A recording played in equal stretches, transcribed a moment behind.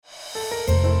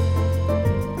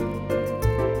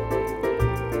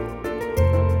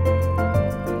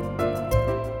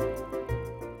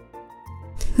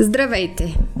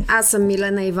Здравейте! Аз съм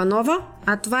Милена Иванова,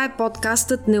 а това е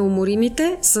подкастът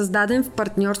Неуморимите, създаден в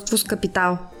партньорство с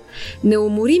Капитал.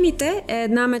 Неуморимите е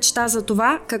една мечта за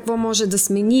това какво може да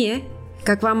сме ние,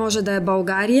 каква може да е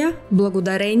България,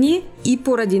 благодарение и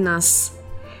поради нас.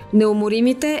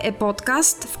 Неуморимите е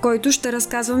подкаст, в който ще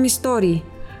разказвам истории.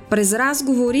 През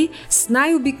разговори с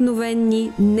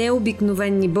най-обикновени,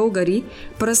 необикновени българи,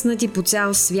 пръснати по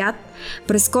цял свят,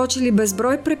 прескочили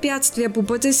безброй препятствия по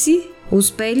пътя си,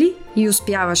 успели и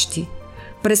успяващи.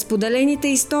 През поделените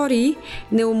истории,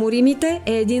 Неуморимите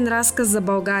е един разказ за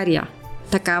България.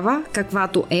 Такава,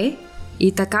 каквато е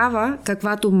и такава,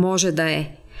 каквато може да е.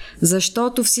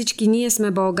 Защото всички ние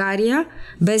сме България,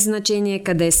 без значение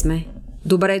къде сме.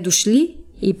 Добре дошли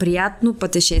и приятно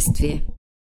пътешествие!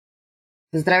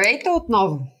 Здравейте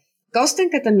отново!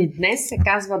 Гостенката ми днес се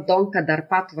казва Донка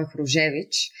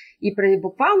Дарпатова-Хружевич и преди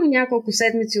буквално няколко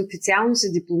седмици официално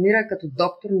се дипломира като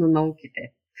доктор на науките.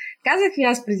 Казах ви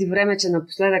аз преди време, че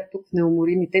напоследък тук в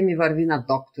Неуморимите ми върви на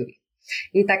доктори.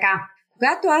 И така,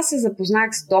 когато аз се запознах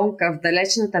с Донка в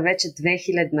далечната вече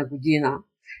 2000 година,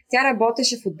 тя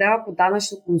работеше в отдела по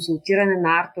данъчно консултиране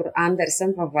на Артур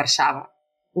Андерсън във Варшава.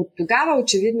 От тогава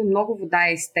очевидно много вода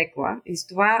е изтекла и с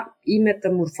това и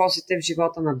метаморфозите в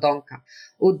живота на Донка.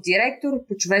 От директор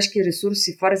по човешки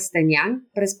ресурси в Ernst & Young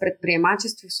през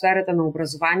предприемачество в сферата на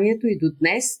образованието и до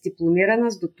днес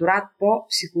дипломирана с докторат по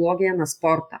психология на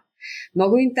спорта.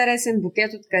 Много интересен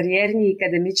букет от кариерни и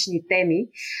академични теми,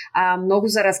 много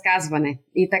за разказване.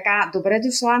 И така, добре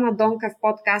дошла на Донка в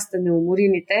подкаста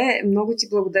Неуморимите. Много ти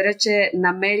благодаря, че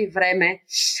намери време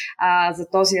за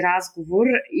този разговор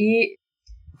и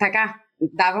така,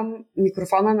 давам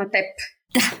микрофона на теб.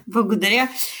 Да, благодаря.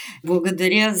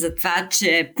 Благодаря за това,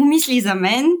 че помисли за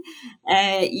мен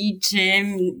и че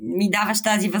ми даваш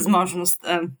тази възможност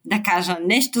да кажа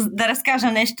нещо, да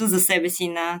разкажа нещо за себе си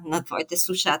на твоите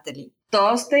слушатели.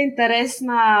 Доста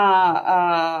интересна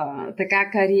така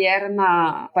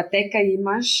кариерна пътека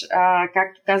имаш,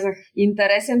 както казах,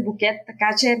 интересен букет,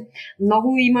 така че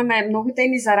имаме много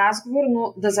теми за разговор,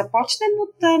 но да започнем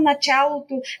от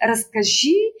началото.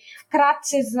 Разкажи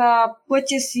вкратце за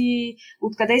пътя си,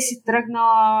 откъде си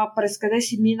тръгнала, през къде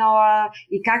си минала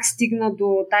и как стигна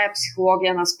до тая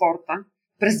психология на спорта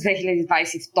през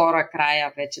 2022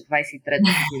 края, вече 23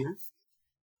 година.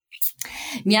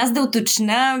 Аз да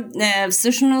уточня,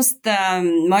 всъщност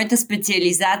моята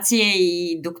специализация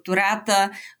и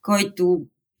доктората, който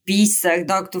писах,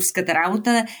 докторската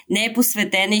работа, не е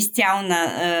посветена изцяло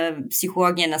на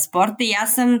психология на спорта и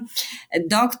аз съм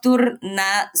доктор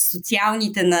на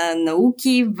социалните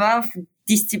науки в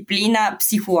дисциплина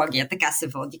психология, така се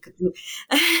води.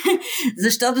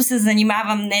 Защото се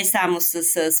занимавам не само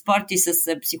с спорт и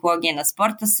с психология на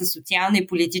спорта, с социална и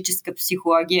политическа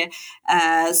психология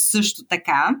също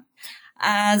така.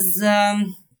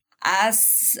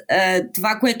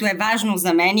 Това, което е важно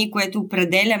за мен и което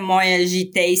определя моя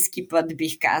житейски път,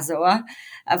 бих казала,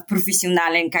 в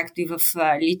професионален, както и в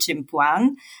личен план,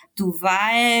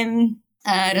 това е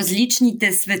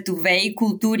различните светове и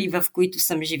култури, в които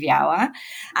съм живяла.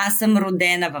 Аз съм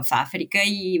родена в Африка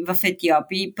и в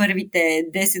Етиопия. Първите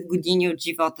 10 години от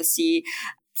живота си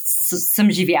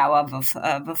съм живяла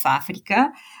в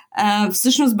Африка.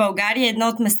 Всъщност България е едно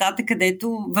от местата,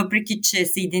 където, въпреки че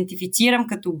се идентифицирам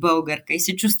като българка и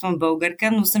се чувствам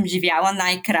българка, но съм живяла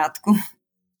най-кратко.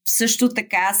 Също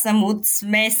така съм от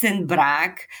смесен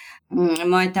брак.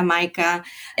 Моята майка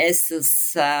е с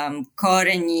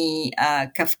корени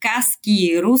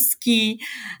кавказски, руски,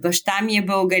 баща ми е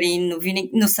българин,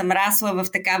 но съм расла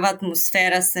в такава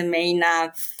атмосфера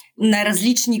семейна на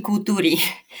различни култури.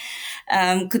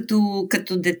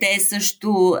 Като дете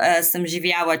също съм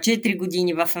живяла 4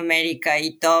 години в Америка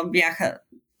и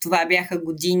това бяха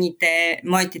годините,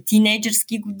 моите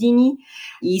тинейджърски години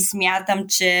и смятам,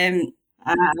 че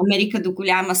Америка до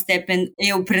голяма степен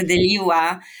е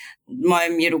определила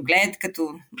моя мироглед, като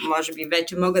може би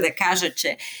вече мога да кажа,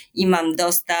 че имам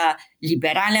доста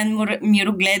либерален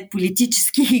мироглед,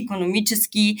 политически,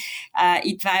 икономически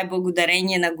и това е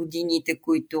благодарение на годините,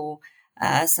 които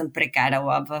съм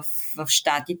прекарала в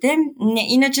Щатите.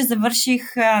 Иначе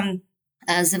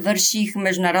завърших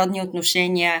международни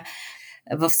отношения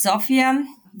в София,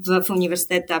 в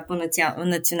университета по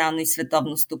национално и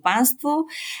световно стопанство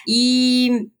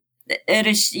и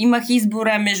имах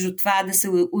избора между това да се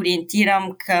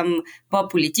ориентирам към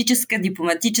по-политическа,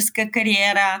 дипломатическа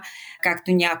кариера,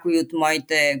 както някои от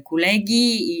моите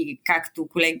колеги и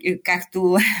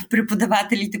както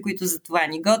преподавателите, които за това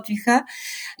ни готвиха,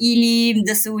 или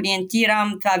да се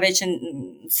ориентирам, това вече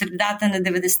средата на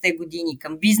 90-те години,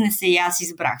 към бизнеса и аз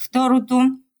избрах второто.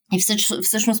 И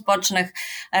всъщност почнах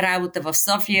работа в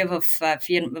София в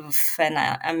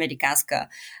една американска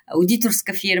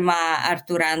аудиторска фирма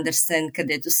Артур Андерсен,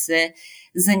 където се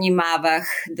занимавах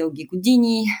дълги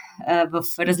години в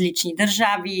различни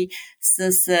държави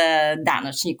с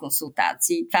данъчни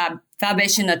консултации. Това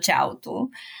беше началото.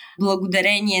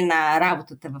 Благодарение на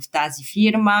работата в тази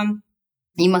фирма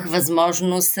имах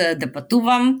възможност да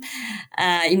пътувам,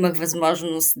 имах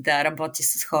възможност да работя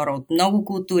с хора от много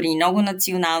култури, много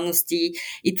националности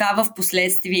и това в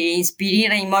последствие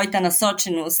инспирира и моята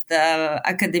насоченост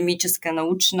академическа,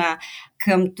 научна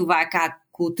към това как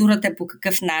културата по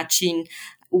какъв начин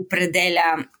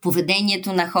определя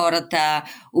поведението на хората,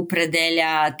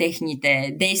 определя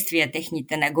техните действия,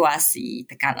 техните нагласи и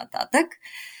така нататък.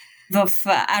 В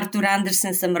Артур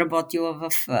Андерсен съм работила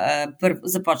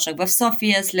започнах в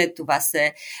София, след това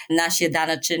нашия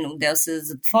данъчен отдел се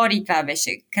затвори. Това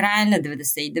беше края на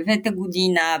 99-та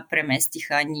година.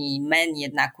 Преместиха мен и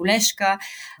една колежка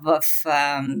в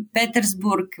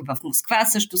Петербург, в Москва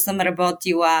също съм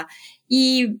работила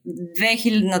и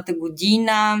 2000-та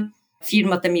година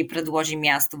фирмата ми предложи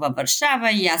място във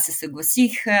Варшава и аз се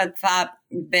съгласих. Това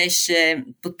беше,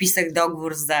 подписах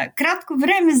договор за кратко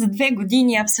време, за 2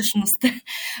 години, а всъщност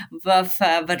в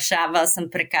Варшава съм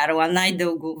прекарала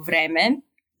най-дълго време,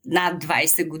 над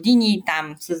 20 години.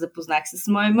 Там се запознах с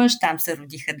моя мъж, там се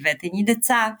родиха 2-те ни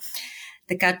деца.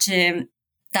 Така че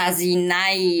тази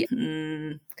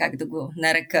как да го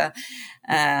нарека,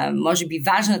 може би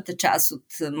важната част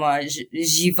от моя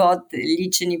живот,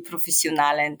 личен и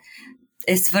професионален,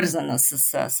 е свързана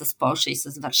с Полша и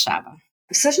с Варшава.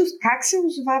 Всъщност, как се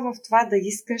озова в това да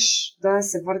искаш да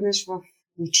се върнеш в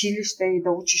училище и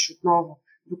да учиш отново?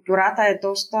 Доктората е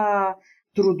доста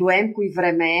трудоемко и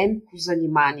времеемко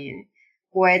занимание,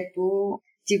 което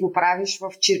ти го правиш в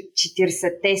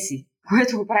 40-те си,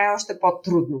 което го прави още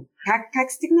по-трудно.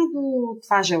 Как стигна до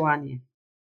това желание?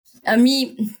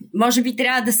 Може би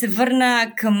трябва да се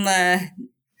върна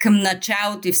към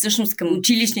началото и всъщност към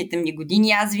училищните ми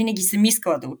години. Аз винаги съм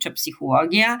искала да уча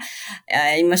психология.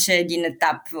 Имаше един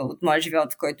етап от моя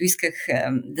живот, в който исках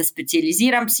да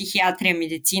специализирам психиатрия,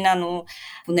 медицина, но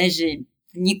понеже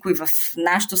никой в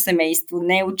нашето семейство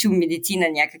не е учил медицина,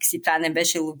 някакси това не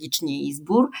беше логичният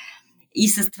избор. И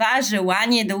с това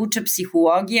желание да уча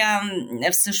психология,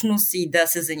 всъщност и да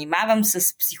се занимавам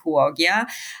с психология,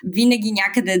 винаги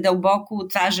някъде дълбоко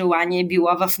това желание е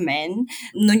било в мен,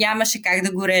 но нямаше как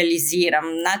да го реализирам.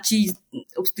 Значи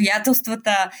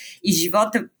обстоятелствата и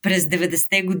живота през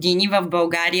 90-те години в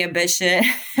България беше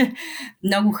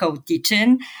много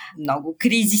хаотичен, много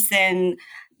кризисен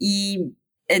и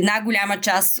една голяма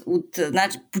част от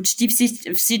почти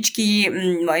всички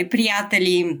мои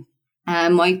приятели,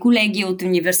 мои колеги от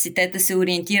университета се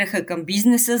ориентираха към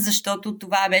бизнеса, защото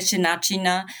това беше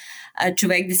начина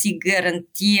човек да си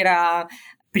гарантира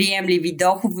приемливи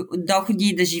доходи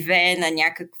и да живее на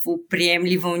някакво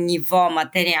приемливо ниво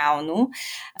материално.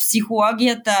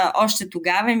 Психологията още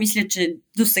тогава, мисля, че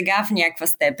до сега в някаква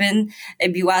степен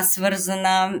е била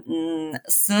свързана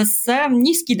с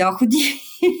ниски доходи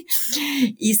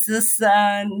и с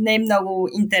не много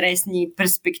интересни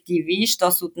перспективи,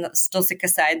 що се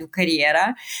касае до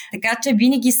кариера. Така че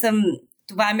винаги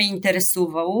това ме е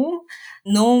интересувало,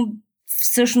 но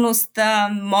всъщност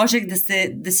можех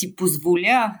да си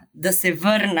позволя да се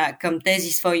върна към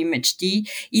тези свои мечти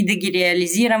и да ги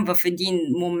реализирам в един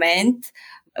момент,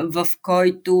 в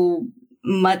който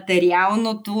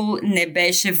материалното не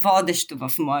беше водещо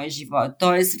в моя живот.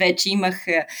 Тоест вече имах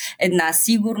една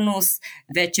сигурност,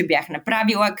 вече бях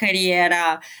направила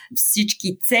кариера,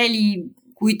 всички цели,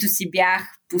 които си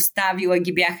бях поставила,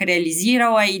 ги бях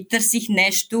реализирала и търсих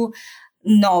нещо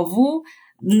ново.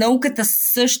 Науката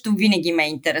също винаги ме е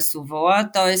интересувала,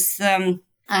 т.е.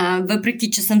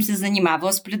 въпреки че съм се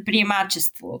занимавала с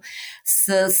предприемачество,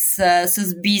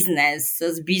 с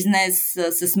бизнес,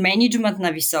 с мениджмънт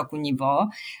на високо ниво,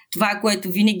 това,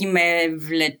 което винаги ме е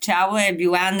влечало, е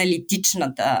била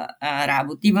аналитичната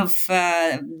работа. И в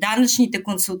данъчните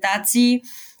консултации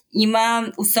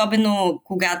има, особено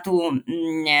когато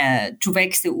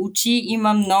човек се учи,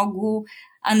 има много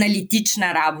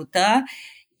аналитична работа.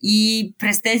 И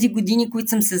през тези години, които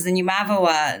съм се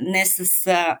занимавала не с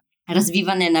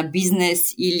развиване на бизнес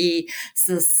или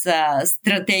с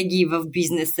стратегии в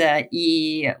бизнеса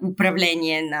и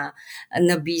управление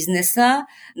на бизнеса,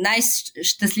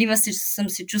 най-щастлива съм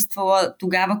се чувствала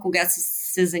тогава, когато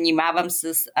се занимавам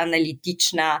с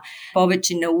аналитична,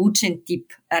 повече научен тип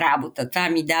работа. Това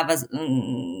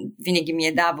винаги ми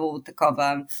е давало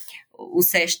такова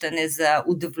усещане за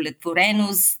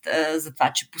удовлетвореност, за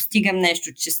това, че постигам нещо,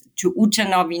 че уча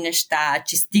нови неща,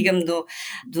 че стигам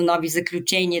до нови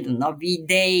заключения, до нови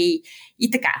идеи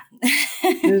и така.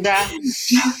 Да.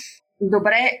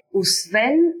 Добре,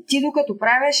 освен ти, докато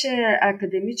правеше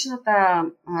академичната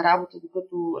работа,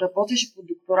 докато работеше по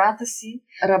доктората си,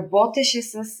 работеше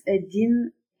с един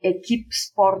екип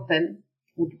спортен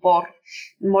отбор.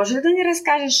 Може ли да ни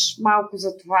разкажеш малко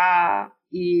за това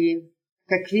и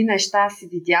какви неща си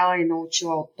видяла и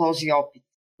научила от този опит?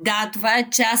 Да, това е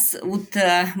част от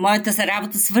моята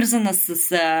работа, свързана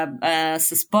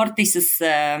с спорта и с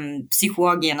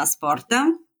психология на спорта.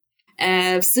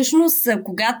 Всъщност,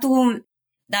 когато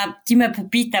ти ме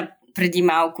попита преди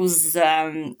малко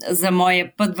за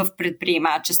моя път в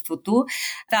предприемачеството,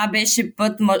 това беше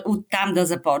път оттам да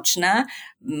започна.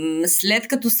 След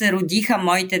като се родиха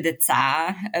моите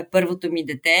деца, първото ми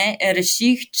дете,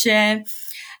 реших, че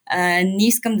не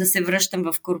искам да се връщам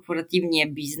в корпоративния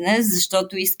бизнес,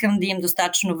 защото искам да имам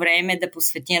достатъчно време да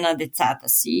посветя на децата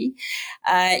си.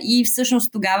 И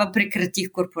всъщност тогава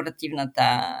прекратих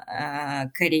корпоративната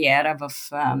кариера в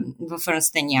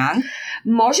Ernst & Young.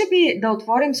 Може би да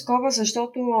отворим скоба,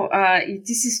 защото и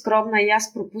ти си скромна и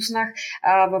аз пропуснах.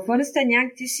 В Ernst &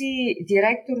 Young ти си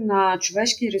директор на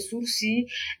човешки ресурси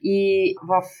и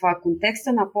в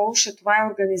контекста на Полша това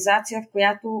е организация, в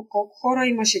която колко хора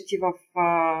имаше ти в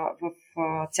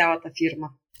цялата фирма?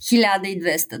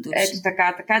 1200 души. Ето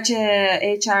така че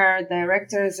HR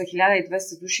Director за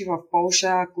 1200 души в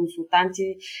Полша,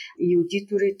 консултанти и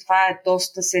аудитори, това е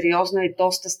доста сериозна и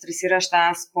доста стресираща.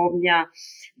 Аз помня,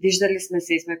 виждали сме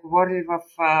се и сме говорили в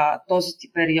този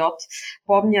ти период.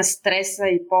 Помня стреса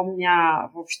и помня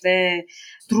въобще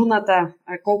струната,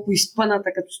 колко изпъната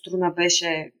като струна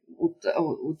беше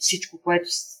от всичко, което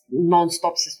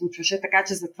нон-стоп се случваше. Така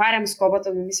че затварям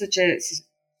скобата, но мисля, че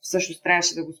всъщност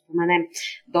трябваше да го споменем.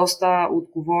 Доста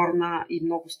отговорна и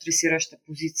много стресираща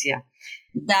позиция.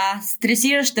 Да,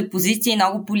 стресираща позиция и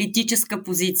много политическа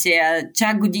позиция.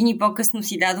 Чак години по-късно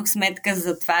си дадох сметка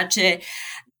за това, че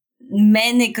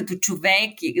мене като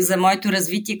човек, за моето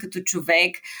развитие като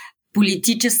човек,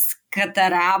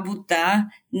 политическата работа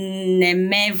не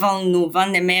ме вълнува,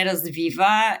 не ме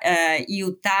развива и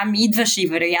оттам идваше и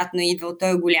вероятно идва от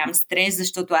този голям стрес,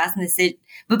 защото аз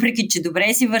въпреки че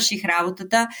добре си върших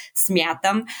работата,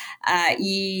 смятам,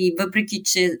 и въпреки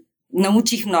че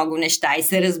научих много неща и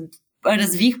се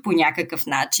развих по някакъв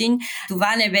начин,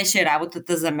 това не беше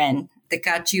работата за мен.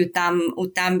 Така че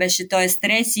оттам беше този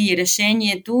стрес и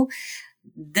решението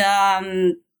да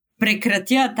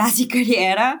прекратя тази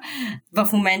кариера в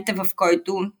момента,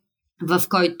 в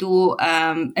който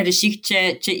реших,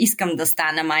 че искам да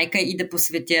стана майка и да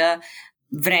посветя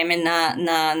време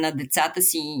на децата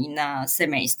си и на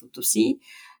семейството си.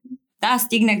 Да,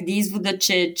 стигнах до извода,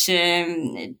 че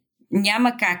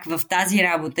няма как в тази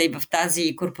работа и в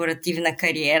тази корпоративна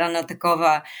кариера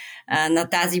на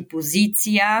тази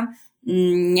позиция,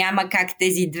 няма как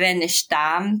тези две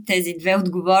неща, тези две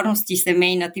отговорности,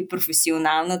 семейната и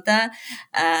професионалната,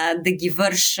 да ги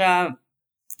върша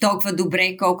толкова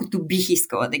добре, колкото бих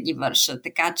искала да ги върша.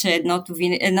 Така че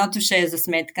едното ще е за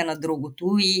сметка на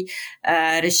другото и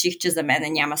реших, че за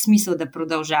мен няма смисъл да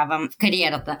продължавам в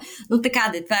кариерата. Но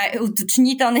така това е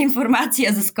уточнителна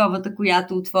информация за скобата,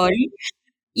 която отвори.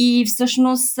 И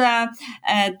всъщност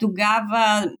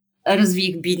тогава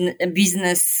развих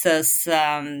бизнес с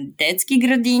детски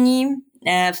градини.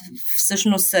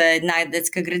 Всъщност една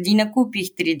детска градина купих,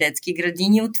 3 детски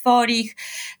градини отворих.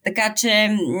 Така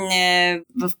че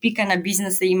в пика на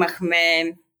бизнеса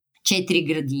имахме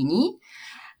 4 градини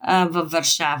във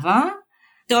Варшава.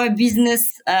 Той бизнес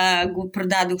го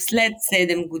продадох след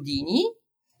 7 години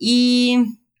и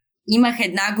имах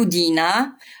една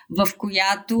година, в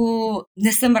която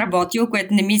не съм работила,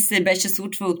 което не ми се беше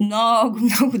случвало от много,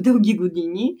 много дълги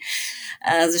години,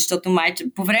 защото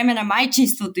по време на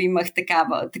майчинството имах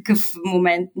такъв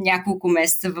момент, няколко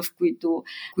месеца, в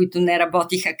които не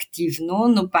работих активно,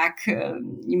 но пак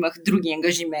имах други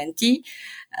ангажименти,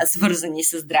 свързани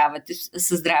с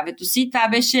здравето си. Това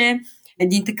беше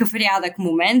един такъв рядък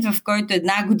момент, в който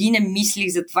една година мислих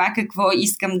за това какво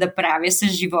искам да правя с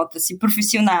живота си.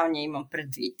 Професионалния имам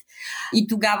предвид. И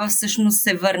тогава всъщност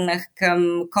се върнах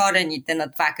към корените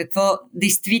на това, какво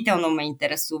действително ме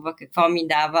интересува, какво ми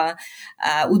дава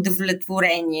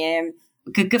удовлетворение,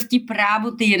 какъв тип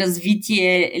работа и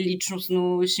развитие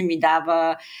личностно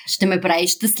ще ме прави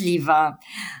щастлива.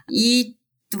 И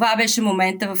това беше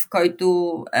момента, в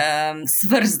който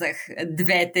свързах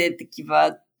двете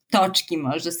такива точки,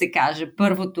 може да се каже.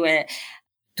 Първото е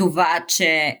това,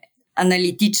 че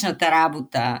аналитичната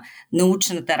работа,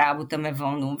 научната работа ме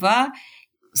вълнува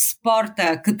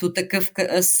спорта като такъв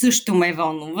също ме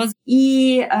вълнува.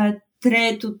 И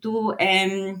третото е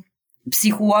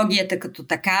психологията като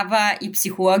такава и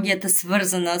психологията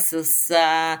свързана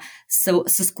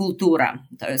с култура,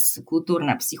 т.е.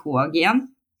 културна психология.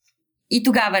 И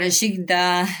тогава реших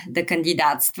да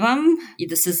кандидатствам и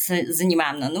да се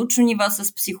занимавам на научно ниво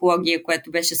с психология,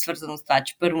 което беше свързано с това,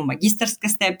 че първо магистърска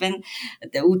степен,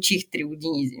 да учих 3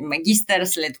 години магистър,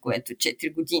 след което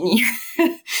 4 години.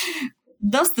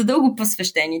 Доста дълго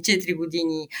посвещени, 4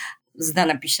 години, за да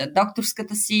напиша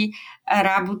докторската си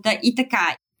работа и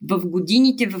така. В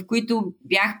годините, в които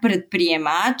бях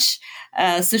предприемач,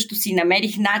 също си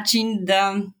намерих начин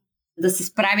да се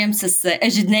справям с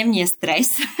ежедневния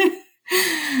стрес.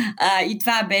 И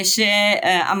това беше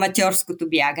аматьорското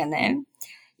бягане.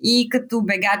 И като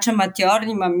бегач-аматьор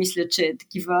имам, мисля, че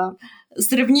такива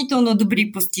сравнително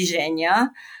добри постижения.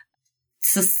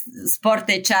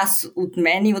 Спорта е част от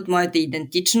мен и от моята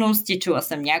идентичност. Тичала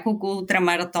съм няколко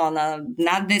ултрамаратона,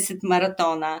 над 10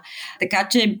 маратона. Така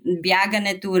че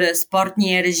бягането,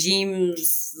 спортния режим,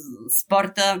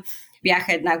 спорта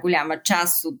бяха една голяма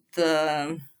част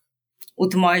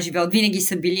от моя живот. Винаги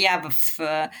са били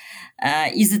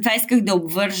и затова исках да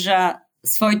обвържа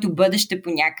своето бъдеще по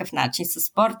някакъв начин с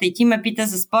спорта. И ти ме пита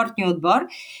за спортния отбор.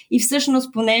 И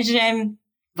всъщност, понеже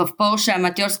в Полша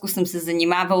аматьорско съм се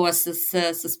занимавала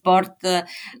с спорта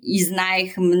и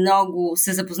знаех много,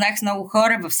 се запознах с много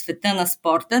хора в света на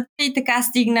спорта. И така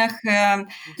стигнах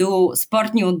до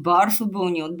спортния отбор,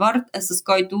 футболния отбор, с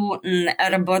който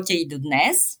работя и до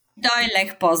днес. Той е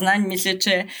Лех Познань, мисля,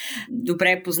 че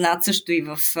добре е познат също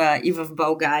и в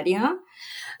България.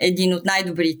 Един от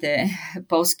най-добрите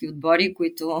полски отбори,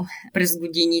 които през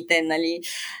годините,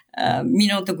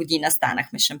 миналата година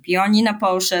станахме шампиони на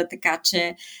Полша, така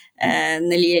че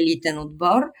елитен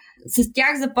отбор. С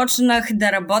тях започнах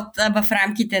да работя в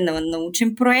рамките на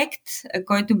научен проект,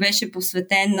 който беше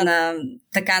посветен на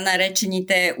така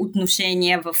наречените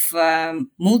отношения в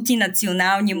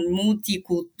мултинационални,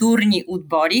 мултикултурни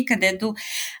отбори, където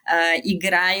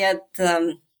играят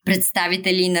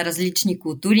представители на различни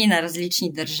култури, на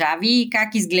различни държави и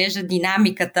как изглежда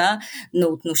динамиката на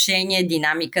отношение,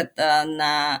 динамиката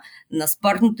на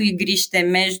спортното игрище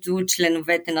между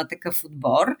членовете на такъв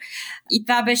отбор. И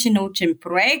това беше научен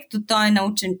проект. Той е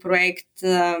научен проект,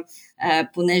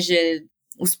 понеже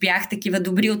успях такива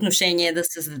добри отношения да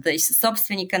създада и с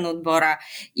собственика на отбора,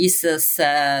 и с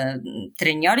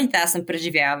треньорите. Аз съм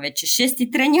преживяла вече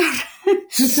 6-ти треньор.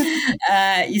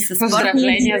 И с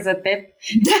поздравления за теб.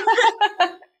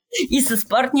 И с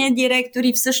спортния директор.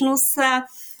 И всъщност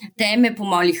те ме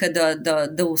помолиха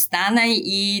да остана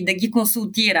и да ги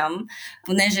консултирам,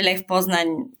 понеже Лех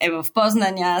Познань е в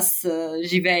Познань, аз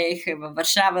живеех във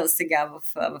Варшава, сега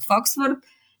в Оксфорд.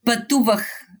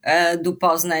 Пътувах до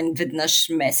Познань веднъж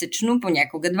месечно,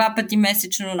 понякога 2 пъти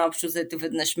месечно, но общо взето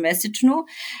веднъж месечно,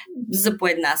 за по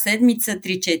една седмица,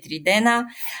 3-4 дена.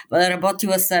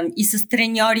 Работила съм и с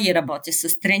треньори, работя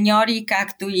с треньори,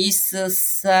 както и с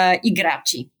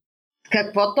играчи.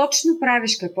 Какво точно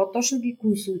правиш? Какво точно ги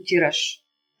консултираш?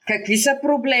 Какви са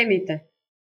проблемите?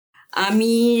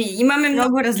 Имаме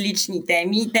много различни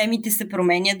теми. Темите се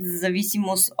променят в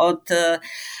зависимост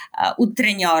от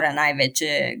треньора,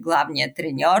 най-вече главният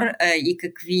треньор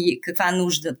и каква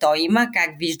нужда той има, как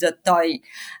вижда той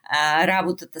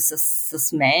работата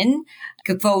с мен,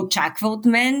 какво очаква от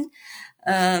мен.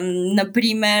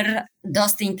 Например,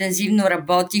 доста интензивно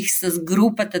работих с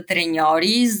групата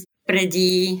треньори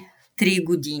преди 3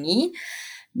 години.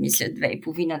 Мисля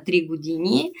 2,5-3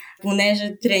 години,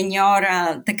 понеже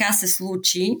треньора така се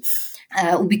случи.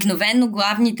 Обикновено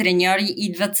главни треньори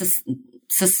идват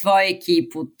със своя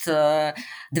екип от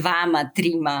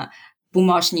 2-3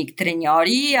 помощник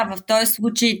треньори, а в този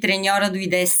случай треньора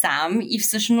дойде сам и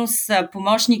всъщност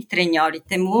помощник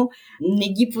треньорите му не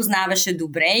ги познаваше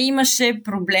добре. Имаше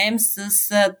проблем с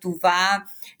това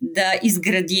да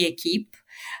изгради екип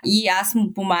и аз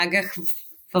му помагах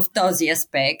в този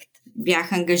аспект.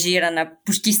 Бях ангажирана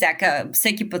почти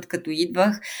всеки път, като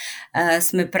идвах.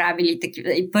 Сме правили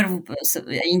такива, и първо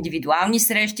индивидуални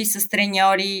срещи с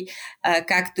треньори,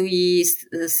 както и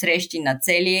срещи на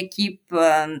целия екип.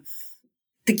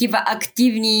 Такива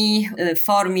активни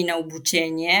форми на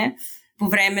обучение, по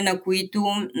време на които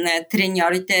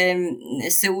треньорите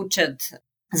се учат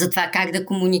за това как да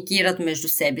комуникират между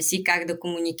себе си, как да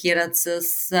комуникират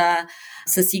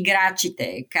с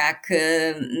играчите, как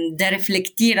да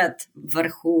рефлектират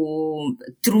върху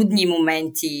трудни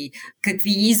моменти,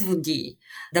 какви изводи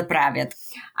да правят.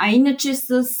 А иначе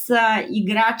с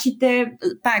играчите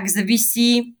пак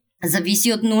зависи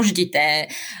Зависи от нуждите.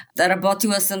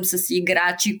 Работила съм с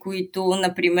играчи, които,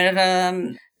 например,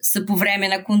 са по време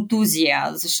на контузия,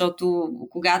 защото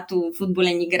когато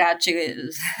футболен играч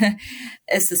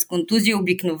е с контузия,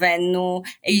 обикновено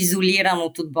е изолиран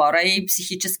от отбора и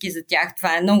психически за тях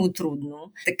това е много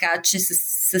трудно. Така че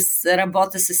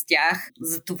работа с тях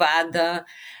за това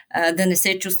да не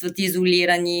се чувстват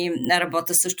изолирани.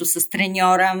 Работа също с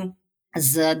треньора,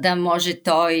 за да може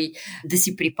той да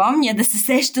си припомня, да се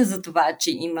сеща за това,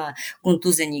 че има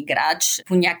контузен играч.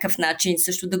 По някакъв начин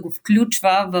също да го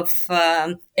включва в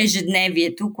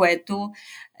ежедневието, което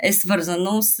е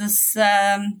свързано с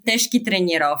тежки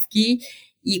тренировки.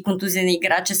 И контузен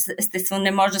играч естествено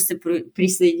не може да се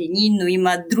присъедини, но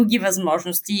има други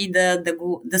възможности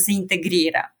да се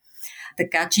интегрира.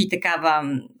 Така че и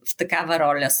в такава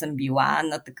роля съм била,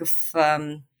 на такъв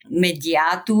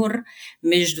медиатор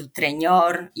между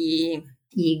треньор и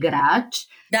играч.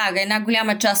 Да, една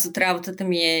голяма част от работата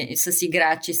ми е с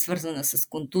играчи, свързана с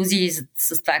контузии,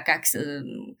 с това как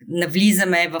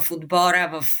навлизаме в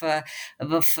отбора,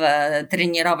 в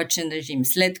тренировъчен режим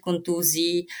след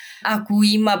контузии. Ако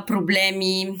има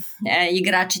проблеми,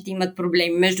 играчите имат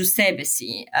проблеми между себе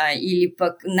си, или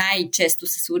пък най-често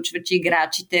се случва, че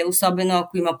играчите, особено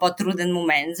ако има по-труден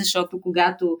момент, защото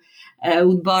когато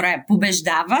отбора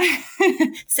побеждава,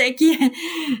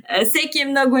 всеки е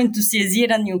много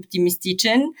ентусиазиран и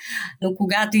оптимистичен, но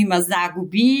когато има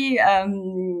загуби,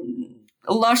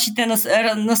 лошите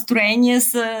настроения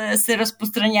се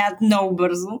разпространяват много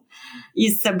бързо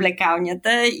из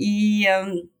съблекалнята и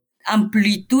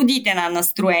амплитудите на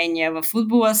настроения в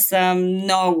футбола са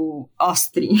много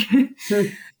остри.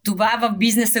 Това в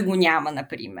бизнеса го няма,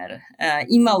 например.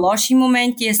 Има лоши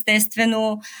моменти,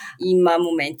 естествено, има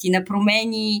моменти на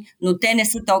промени, но те не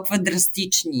са толкова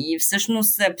драстични. И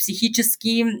всъщност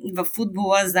психически в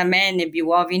футбола за мен е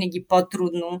било винаги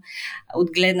по-трудно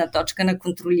от гледна точка на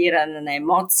контролиране на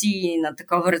емоции, на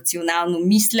такова рационално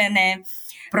мислене.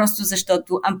 Просто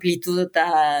защото амплитудата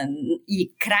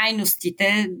и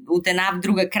крайностите от една в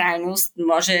друга крайност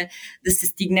може да се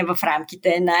стигне в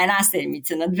рамките на една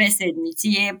седмица, на 2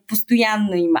 седмици.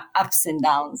 Постоянно има ups and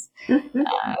downs,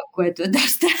 което е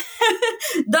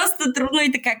доста трудно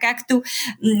и така както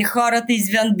хората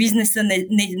извън бизнеса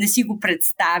не си го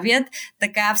представят,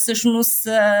 така всъщност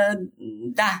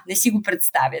не си го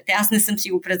представят. Аз не съм си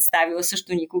го представила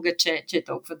също никога, че е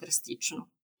толкова драстично.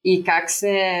 И как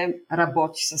се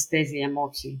работи с тези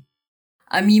емоции?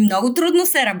 Много трудно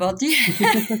се работи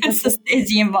с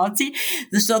тези емоции,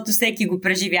 защото всеки го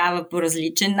преживява по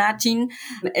различен начин.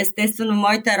 Естествено,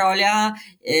 моята роля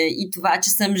и това, че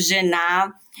съм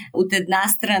жена, от една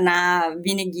страна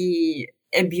винаги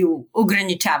е бил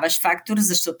ограничаващ фактор,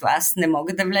 защото аз не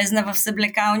мога да влезна в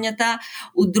съблекалнята.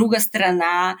 От друга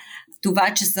страна,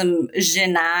 това, че съм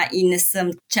жена и не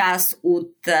съм част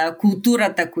от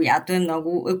културата, която е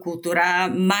много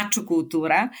култура, мачо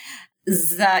култура,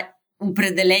 за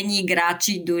определени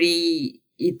играчи, дори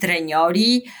и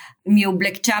треньори, ми е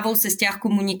облегчавал с тях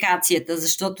комуникацията,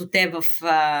 защото те в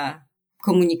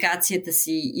комуникацията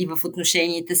си и в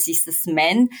отношенията си с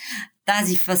мен,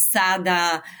 тази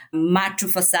фасада, мачо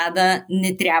фасада,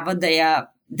 не трябва да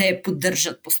я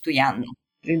поддържат постоянно.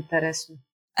 Интересно.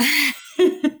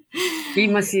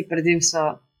 Има си предимство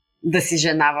да си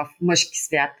жена в мъжки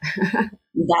свят.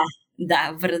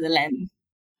 Да, определено.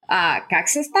 Как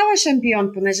се става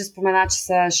шампион, понеже спомена, че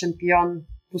са шампион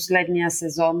последния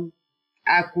сезон?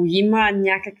 Ако има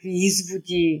някакви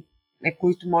изводи,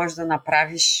 които можеш да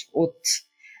направиш от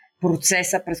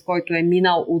процеса, през който е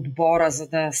минал отбора, за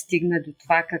да стигне до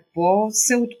това, какво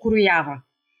се откроява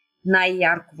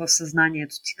най-ярко в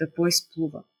съзнанието ти, какво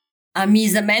изплува?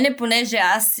 За мен, понеже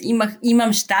аз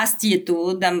имам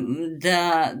щастието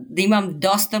да имам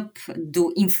достъп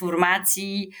до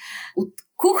информации от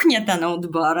кухнята на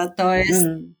отбора, т.е.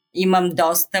 имам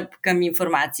достъп към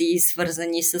информации,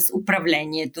 свързани с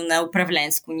управлението на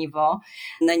управленско ниво,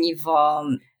 на ниво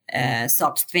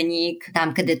собственик,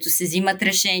 там където се взимат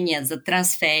решения за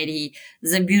трансфери,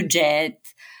 за бюджет.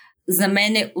 За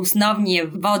мен е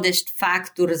основният водещ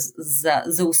фактор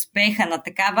за успеха на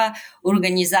такава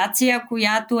организация,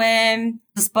 която е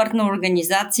спортна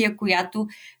организация, която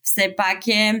все пак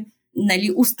е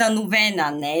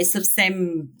установена, не е съвсем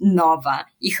нова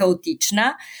и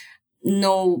хаотична,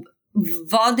 но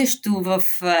водещо в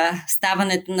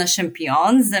ставането на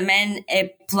шампион за мен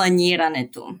е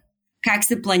планирането. Как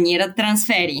се планират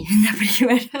трансфери,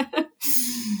 например.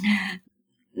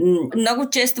 Много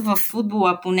често в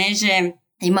футбола, понеже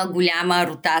има голяма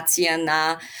ротация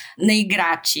на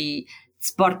играчи,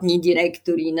 спортни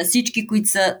директори, на всички, които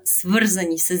са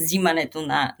свързани с взимането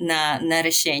на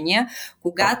решения,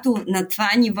 когато на това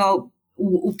ниво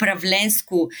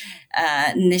управленско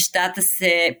нещата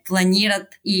се планират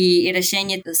и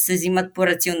решенията се взимат по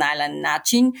рационален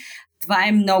начин, това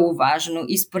е много важно.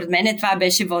 И според мен това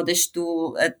беше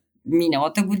водещо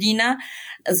миналата година,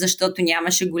 защото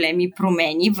нямаше големи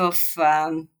промени в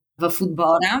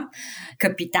отбора.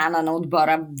 Капитана на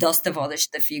отбора, доста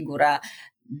водеща фигура,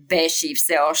 беше и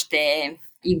все още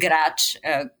играч,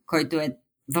 който е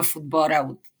в отбора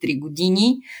от 3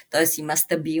 години, т.е. има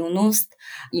стабилност,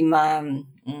 има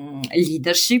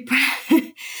лидершип.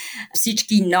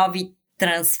 Всички нови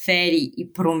трансфери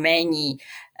и промени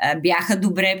бяха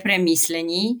добре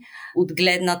премислени от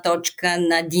гледна точка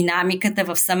на динамиката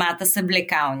в самата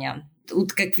съблекалня.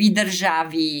 От какви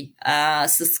държави,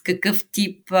 с какъв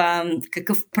тип,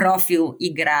 какъв профил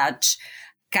играч,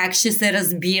 как ще се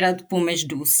разбират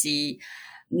помежду си.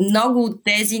 Много от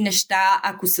тези неща,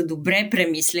 ако са добре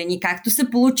премислени, както се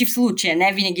получи в случая,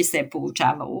 не винаги се е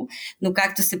получавало, но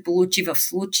както се получи в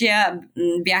случая,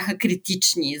 бяха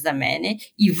критични за мене.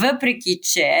 И въпреки,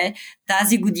 че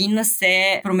тази година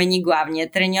се промени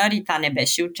главният треньор и това не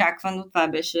беше очаквано,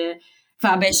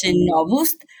 това беше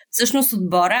новост. Всъщност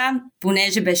отбора,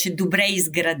 понеже беше добре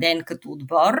изграден като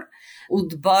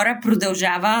отбора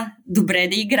продължава добре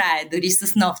да играе, дори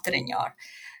с нов треньор,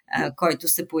 който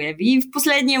се появи в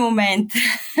последния момент,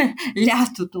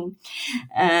 лятото,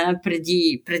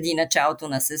 преди началото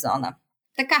на сезона.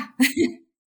 Така.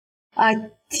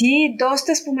 Ти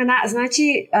доста спомена,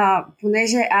 значи,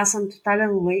 понеже аз съм тотален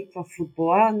лаик в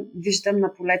футбола, виждам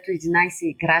на полето 11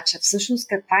 играча. Всъщност,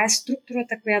 каква е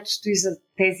структурата, която стои за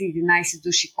тези 11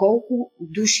 души? Колко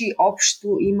души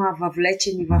общо има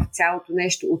въвлечени в цялото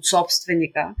нещо от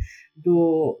собственика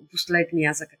до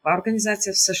последния? За каква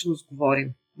организация всъщност говорим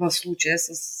в случая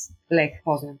с Лех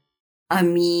Позnan?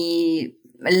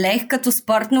 Лех като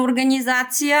спортна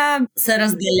организация са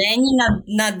разделени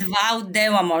на 2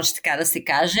 отдела, може така да се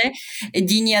каже.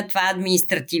 Единият това е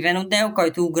административен отдел,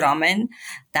 който е огромен.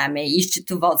 Там е и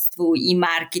счетоводство, и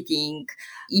маркетинг,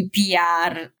 и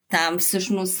пиар. Там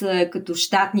всъщност като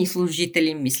щатни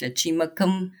служители, мисля, че има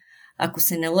към, ако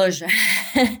се не лъжа,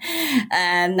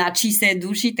 над 60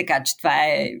 души, така че това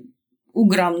е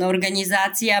огромна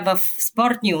организация. В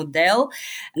спортния отдел,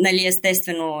 нали,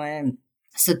 естествено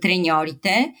са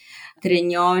треньорите.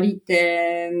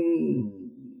 Треньорите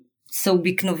са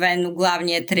обикновено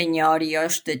главният треньор и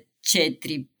още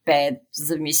 4-5, в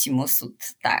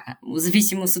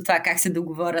зависимост от това как се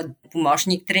договорят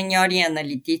помощник треньори и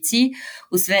аналитици.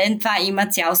 Освен това има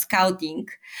цял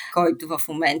скаутинг, който в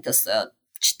момента са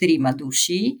 4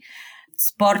 души.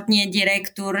 Спортният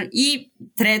директор и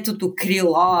третото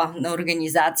крило на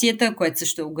организацията, което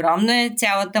също е огромно, е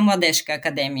цялата младежка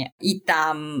академия. И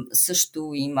там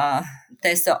също има,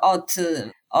 те са от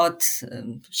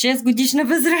 6 годишна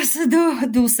възраст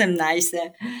до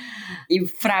 18. И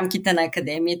в рамките на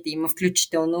академията има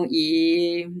включително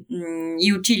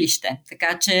и училище.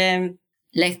 Така че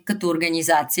Лех като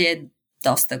организация е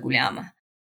доста голяма.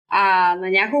 На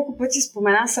няколко пъти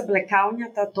спомена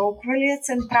съблекалнята. Толкова ли е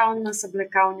централна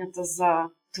съблекалнята за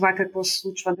това какво се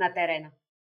случва на терена?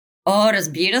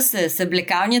 Разбира се.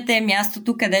 Съблекалнята е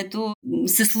мястото, където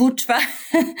се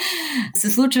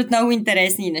случват много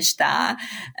интересни неща,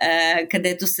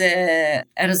 където се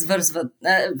развързват,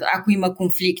 ако има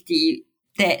конфликти,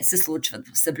 те се случват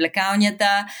в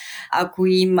съблекалнята. Ако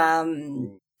има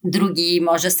други,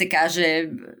 може да се каже,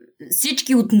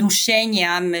 всички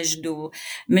отношения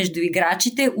между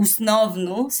играчите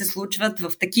основно се случват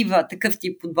в такъв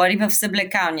тип отбори в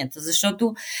съблекалнята,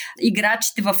 защото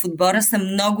играчите в отбора са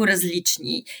много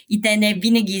различни и те не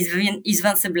винаги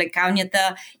извън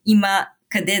съблекалнята има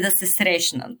къде да се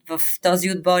срещнат. В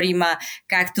този отбор има,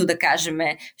 както да кажем,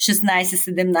 16,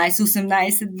 17,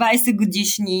 18, 20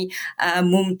 годишни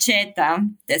момчета,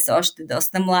 те са още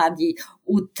доста млади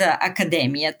от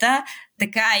академията.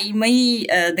 Така има и,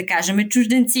 да кажем,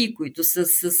 чужденци, които са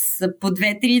с по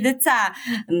 2-3 деца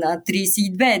на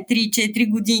 32, 3-4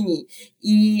 години.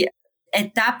 И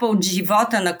етапа от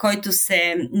живота, на който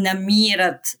се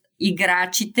намират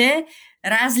играчите,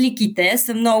 разликите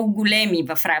са много големи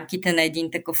в рамките на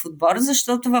един такъв отбор,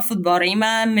 защото в отбора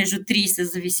има между 30,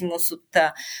 в зависимост от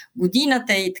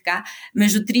годината и така,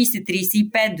 между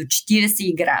 30-35 до 40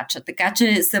 играча. Така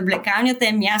че съблекалнята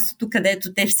е мястото,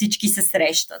 където те всички се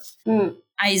срещат.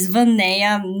 А извън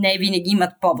нея не винаги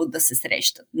имат повод да се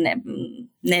срещат.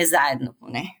 Не заедно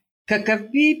поне. Какъв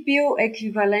би бил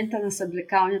еквивалента на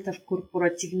съблекалнята в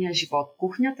корпоративния живот?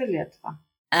 Кухнята ли е това?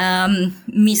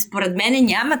 Според мен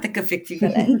няма такъв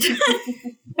еквивалент.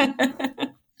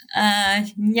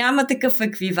 Няма такъв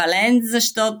еквивалент,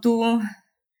 защото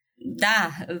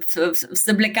да, в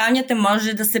съблекалнята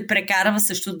може да се прекарва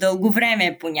също дълго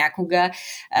време. Понякога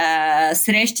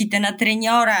срещите на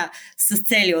треньора с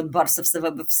целия отбор са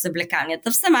в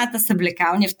съблекалнята. В самата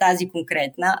съблекалня, в тази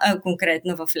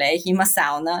конкретно в Лех, има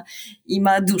сауна,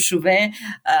 има душове,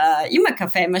 има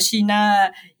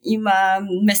кафемашина, има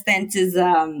местенце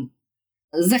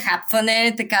за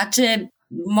хапване, така че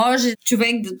може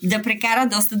човек да прекара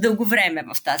доста дълго време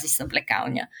в тази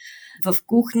съблекалня. В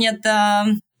кухнята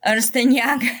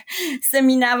Ръстеняк се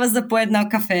минава за по едно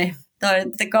кафе. То е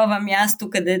такова място,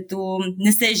 където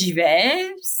не се живее,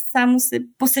 само се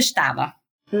посещава.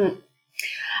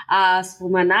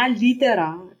 Спомена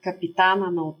лидера,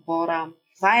 капитана на отбора.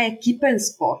 Това е екипен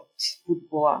спорт,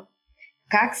 футбола.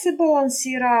 Как се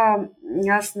балансира?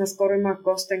 Аз наскоро имах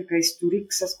гостенка историк,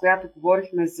 с която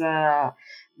говорихме за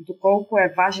доколко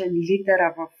е важен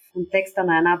лидера в контекста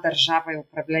на една държава и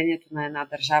управлението на една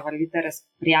държава. Лидера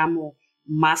спрямо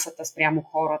масата, спрямо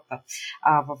хората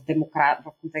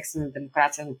в контекста на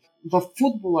демокрация. В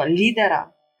футбола лидера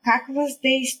как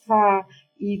въздейства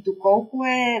и доколко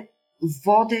е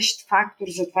водещ фактор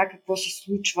за това какво се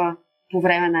случва по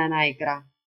време на една игра?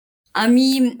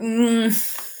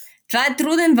 Това е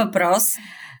труден въпрос,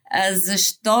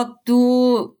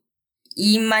 защото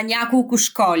има няколко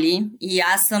школи и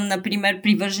аз съм, например,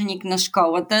 привърженик на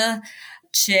школата,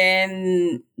 че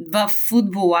в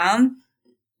футбола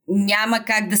няма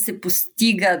как да се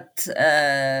постигат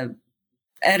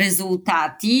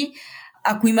резултати,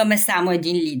 ако имаме само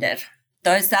един лидер.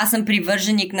 Тоест, аз съм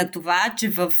привърженик на това, че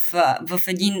в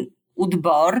един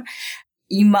отбор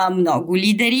има много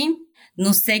лидери,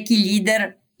 но всеки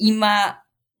лидер има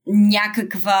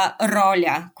някаква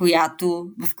роля,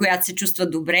 в която се чувства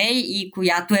добре и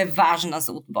която е важна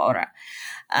за отбора.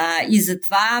 И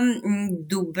затова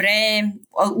добре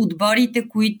отборите,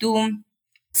 които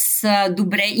са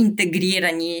добре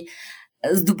интегрирани,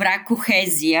 с добра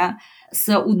кохезия,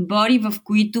 са отбори, в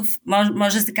които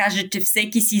може да се каже, че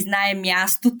всеки си знае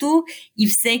мястото и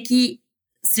всеки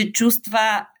се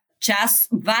чувства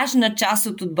важна част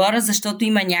от отбора, защото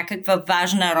има някаква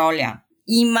важна роля.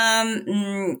 Има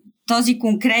този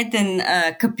конкретен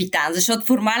капитан, защото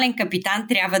формален капитан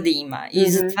трябва да има.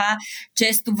 И затова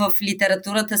често в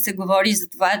литературата се говори за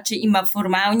това, че има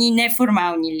формални и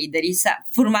неформални лидери.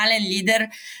 Формален лидер,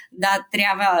 да,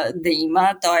 трябва да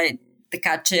има, той е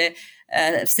така, че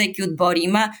всеки отбор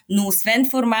има, но освен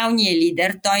формалния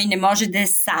лидер, той не може да е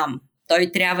сам.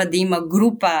 Той трябва да има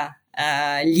група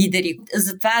лидери.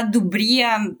 Затова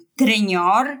добрия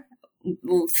треньор,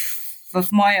 в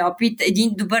моя опит,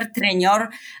 един добър треньор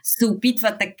се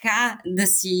опитва така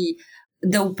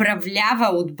да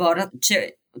управлява отбора,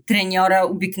 че треньора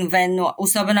обикновено,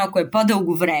 особено ако е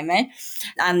по-дълго време,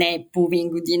 а не половин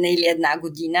година или една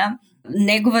година,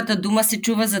 неговата дума се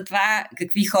чува за това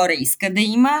какви хора иска да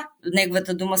има,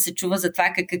 неговата дума се чува за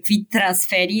това какви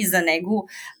трансфери за него.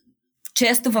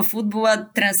 Често във футбола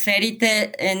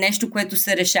трансферите е нещо, което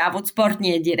се решава от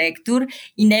спортния директор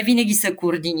и не винаги се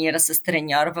координира с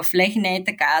треньора. В Лех не е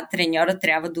така. Треньора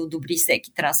трябва да одобри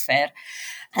всеки трансфер.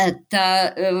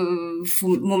 В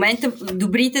момента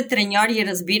добрите треньори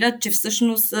разбират, че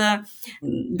всъщност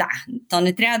то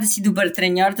не трябва да си добър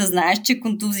треньор, да знаеш, че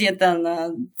контузията на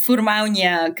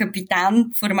формалния капитан,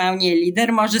 формалния лидер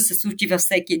може да се случи във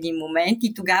всеки един момент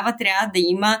и тогава трябва да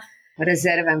има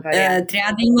резервен вариант.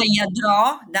 Трябва да има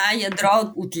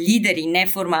ядро от лидери,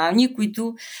 неформални,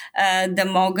 които да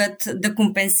могат да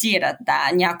компенсират.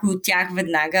 Да, някой от тях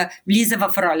веднага влиза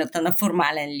в ролята на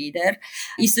формален лидер.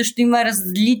 И също има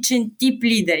различен тип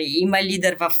лидери. Има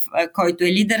лидер, който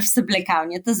е лидер в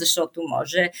съблекалнята, защото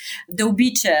може да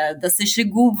обича, да се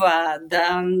шегува,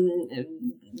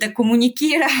 да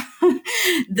комуникира,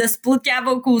 да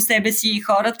сплотява около себе си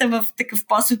хората в такъв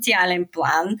по-социален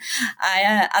план.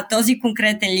 А този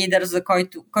конкретен лидер, за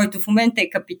който в момента е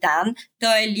капитан,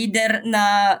 той е лидер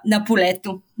на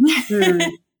полето.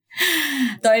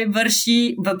 Той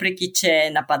върши, въпреки че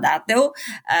е нападател,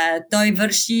 той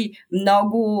върши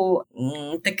много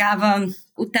такава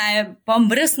от тая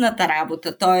по-мръсната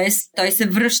работа, т.е. той се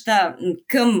връща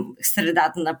към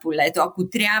средата на полето. Ако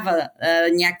трябва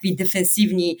някакви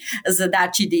дефенсивни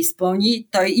задачи да изпълни,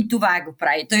 той и това го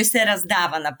прави. Той се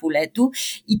раздава на полето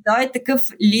и той е такъв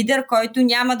лидер, който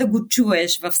няма да го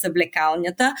чуеш в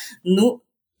съблекалнята, но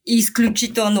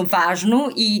изключително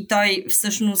важно и той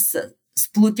всъщност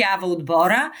сплотява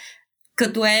отбора,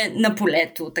 като е на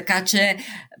полето. Така че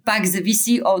пак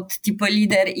зависи от типа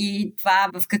лидер и това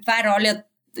в каква роля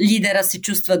лидера се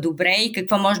чувства добре и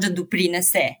какво може да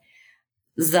допринесе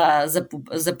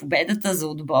за победата, за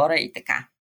отбора и така.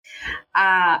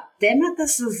 Темата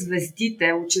с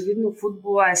звездите, очевидно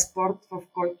футбола е спорт, в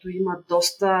който има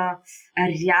доста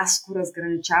рязко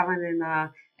разграничаване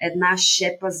на една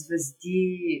шепа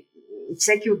звезди.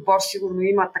 Всеки отбор сигурно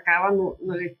има такава, но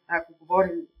нали, ако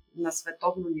говорим на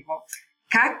световно ниво,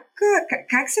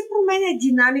 как се променя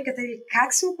динамиката или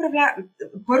как се управлява?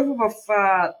 Първо в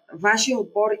вашия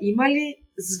отбор има ли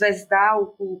звезда,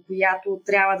 около която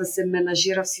трябва да се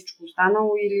менажира всичко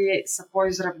останало, или са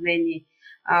по-изравнени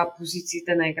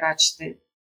позициите на играчите?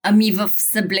 Ами в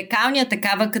съблекалния,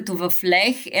 такава като в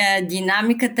Лех,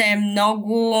 динамиката е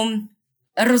много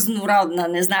разнородна,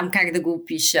 не знам как да го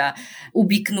опиша.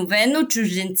 Обикновено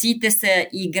чужденците са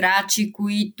играчи,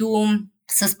 които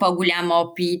с по-голям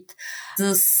опит,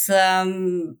 с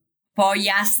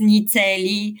по-ясни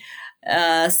цели,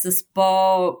 с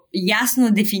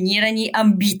по-ясно дефинирани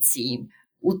амбиции.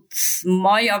 От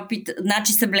мой опит,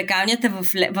 значи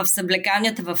в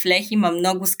съблекалнята в Лех има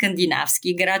много скандинавски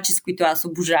играчи, с които аз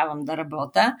обожавам да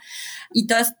работя. И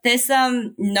т.е. те са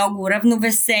много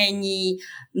равновесени,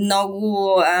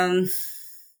 много,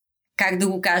 как да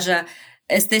го кажа,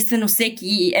 естествено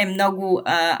всеки е много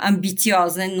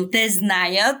амбициозен, но те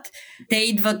знаят, те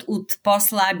идват от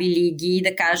по-слаби лиги,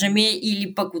 да кажем,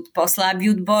 или пък от по-слаби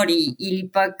отбори, или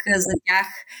пък за тях.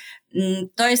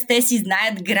 Тоест, те си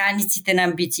знаят границите на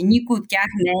амбиции. Никой от тях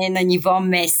не е на ниво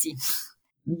Меси.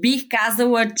 Бих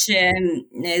казала, че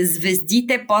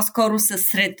звездите по-скоро са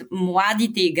сред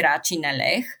младите играчи на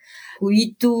Лех,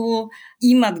 които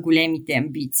имат големите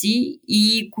амбиции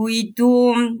и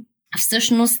които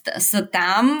всъщност са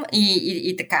там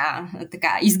и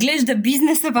така. Изглежда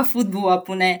бизнеса в футбола,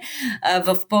 поне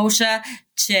в Полша,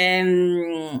 че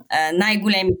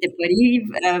най-големите пари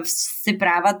се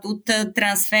правят от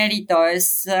трансфери, т.е.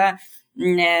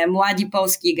 млади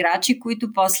полски играчи,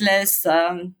 които после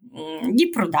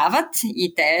ги продават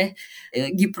и те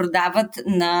ги продават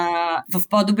в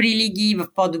по-добри лиги, в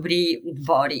по-добри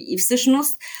отбори. И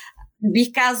всъщност бих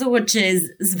казала, че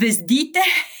звездите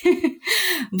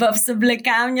в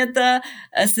съблекалнята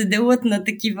се делят на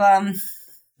такива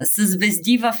с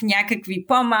звезди в някакви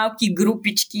по-малки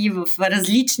групички в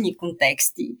различни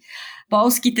контексти.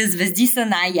 Полските звезди са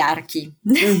най-ярки.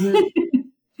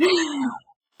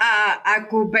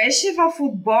 Ако беше в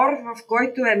отбор, в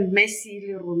който е Меси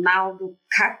или Роналдо,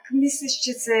 как мислиш,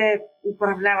 че се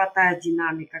управлява тая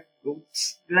динамика? От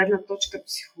гледна точка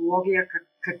психология,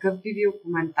 какъв би бил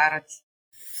коментарът?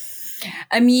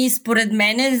 Ами, според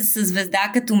мен със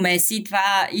звезда като Меси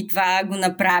това го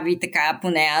направи така,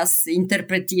 поне аз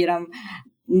интерпретирам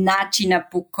начина,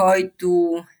 по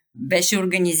който беше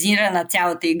организирана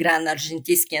цялата игра на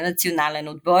аржентинския национален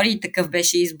отбор и такъв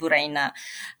беше избора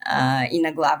и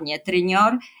на главния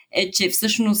треньор, е, че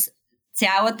всъщност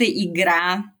цялата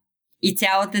игра и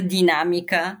цялата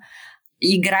динамика,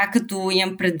 игра като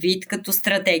имам предвид, като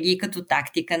стратегия, като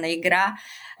тактика на игра,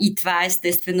 и това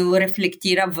естествено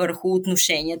рефлектира върху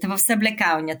отношенията в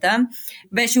съблекалнята,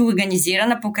 беше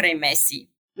организирана покрай Меси.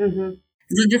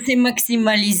 За да се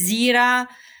максимализира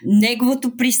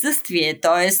неговото присъствие,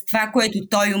 т.е. това, което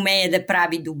той умее да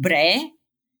прави добре,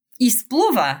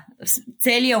 изплува.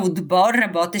 Целият отбор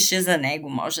работеше за него,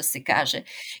 може да се каже.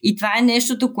 И това е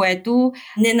нещото, което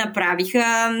не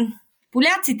направиха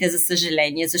поляците, за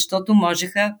съжаление, защото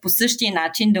можеха по същия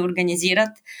начин да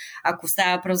организират, ако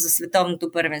става въпрос за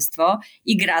световното първенство,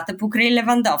 играта покрай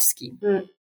Левандовски.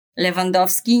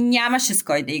 Левандовски нямаше с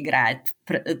кой да играе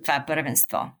това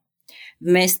първенство.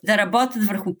 Вместо да работят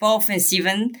върху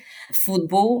по-офенсивен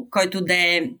футбол, който да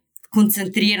е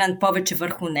концентриран повече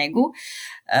върху него,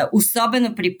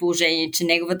 особено при положение, че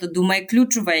неговата дума е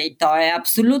ключова и той е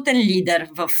абсолютен лидер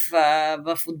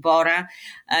в отбора.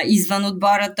 Извън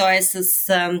отбора той е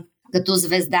като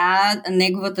звезда,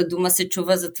 неговата дума се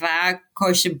чува за това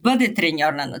кой ще бъде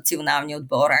треньор на националния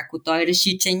отбор. Ако той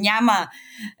реши, че няма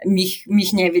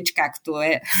Михневич, както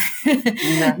е,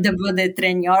 да бъде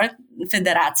треньор,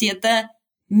 федерацията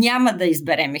няма да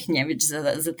избере Михневич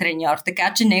за треньор.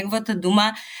 Така че неговата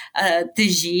дума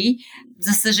тежи.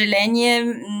 За съжаление,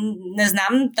 не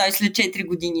знам, той след 4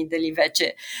 години дали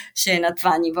вече ще е на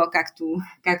това ниво,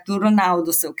 както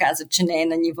Роналдо се оказа, че не е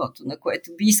на нивото, на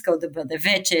което би искал да бъде.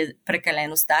 Вече е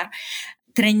прекалено стар.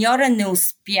 Треньора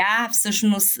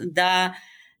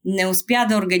не успя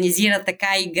да организира така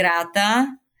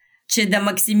играта, че да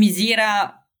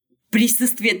максимизира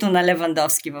присъствието на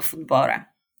Левандовски в отбора.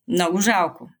 Много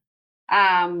жалко.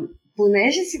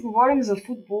 Понеже си говорим за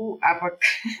футбол, а пък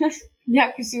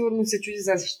някой сигурно се чуди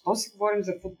защо си говорим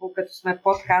за футбол, като сме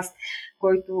подкаст,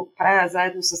 който правя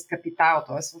заедно с Капитал,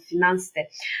 т.е. в финансите,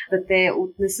 да те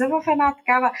отнеса в една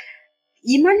такава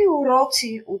Има ли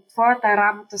уроци от твоята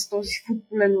работа с този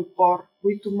футболен отбор,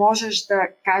 които можеш да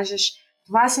кажеш,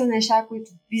 това са неща,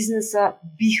 които в бизнеса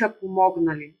биха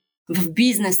помогнали? В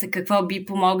бизнеса какво би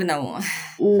помогнало?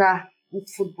 Да, от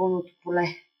футболното поле.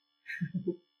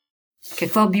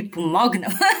 Какво би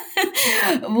помогнало?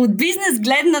 От бизнес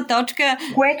гледна точка...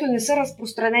 Което не са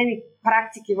разпространени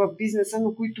практики в бизнеса,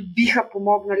 но които биха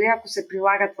помогнали, ако се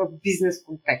прилагат в бизнес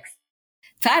контекст.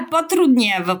 Това е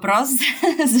по-трудният въпрос,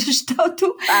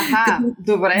 защото...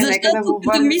 Добре, нека да го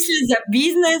като мисля за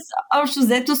бизнес, общо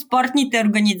взето спортните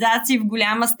организации в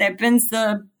голяма степен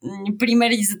са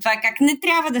примери за това как не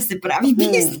трябва да се прави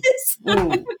бизнес.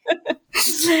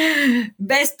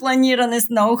 Без планиране, с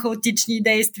много хаотични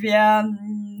действия,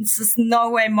 с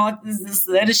много с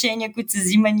решения, които са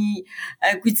взимани,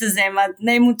 които се вземат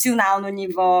на емоционално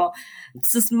ниво,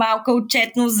 с малка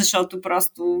отчетност, защото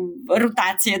просто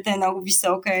ротацията е много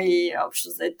висока и общо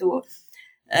взето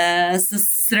с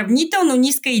сравнително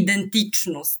ниска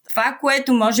идентичност. Това,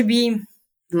 което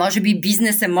може би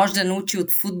бизнесът може да научи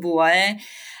от футбола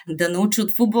да научи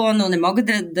от футбола, но не мога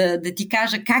да ти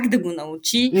кажа как да го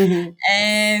научи,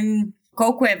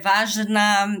 колко е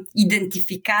важна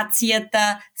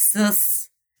идентификацията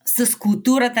с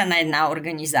културата на една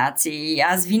организация. И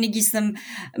аз винаги съм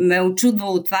ме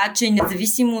очудвала от това, че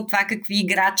независимо от това какви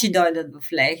играчи дойдат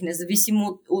в Лех,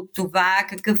 независимо от това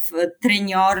какъв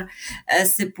треньор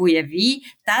се появи,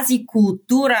 тази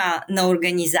култура на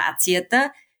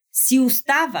организацията си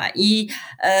остава. И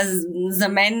за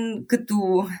мен,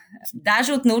 като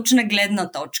даже от научна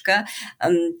гледна точка,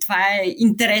 това е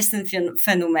интересен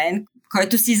феномен,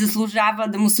 който си заслужава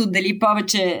да му се отдели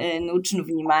повече научно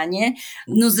внимание.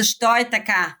 Но защо е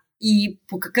така? И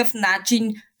по какъв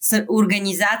начин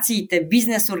организациите,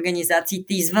 бизнес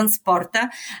организациите извън спорта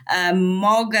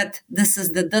могат да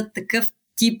създадат такъв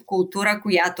тип култура,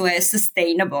 която е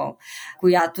sustainable,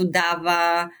 която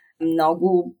дава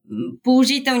много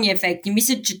положителни ефекти.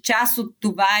 Мисля, че част от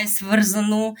това е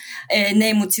свързано на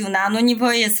емоционално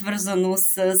ниво и е свързано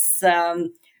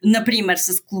например,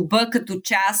 с клуба като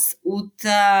част от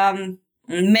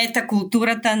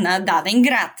метакултурата на даден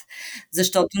град.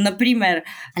 Защото, например,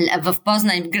 в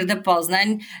Познань, в града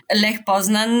Познань, Лех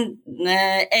Познан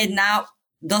е една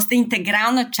доста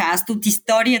интегрална част от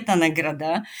историята на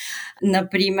града.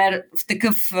 Например, в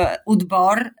такъв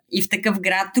отбор и в такъв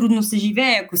град трудно се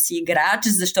живее, ако си играч,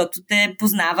 защото те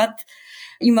познават,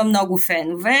 има много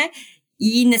фенове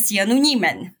и не си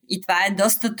анонимен. И това е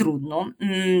доста трудно.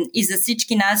 И за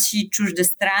всички наши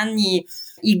чуждестранни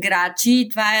играчи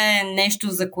това е нещо,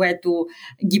 за което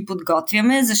ги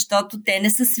подготвяме, защото те не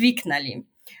са свикнали.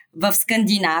 В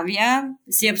Скандинавия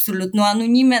си абсолютно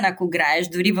анонимен, ако играеш,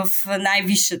 дори в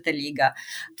най-висшата лига.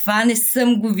 Това не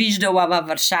съм го виждала във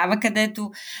Варшава,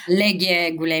 където Легия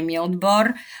е големия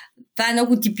отбор. Това е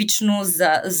много типично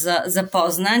за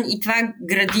Познан и това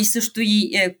гради също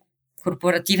и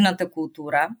корпоративната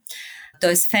култура,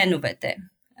 т.е. феновете,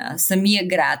 самия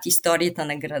град, историята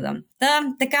на града.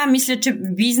 Така, мисля, че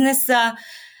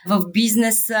в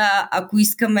бизнеса,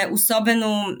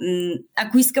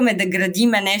 ако искаме да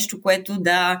градиме нещо, което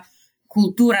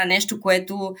култура, нещо,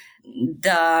 което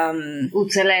да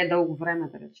оцелее дълго време,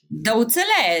 да речем. Да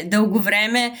оцелее дълго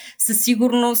време, със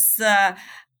сигурност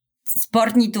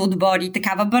спортните отбори,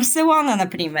 такава Барселона,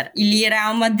 например, или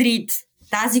Реал Мадрид.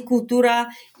 Тази култура,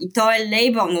 и то е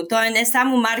лейбъл, но то е не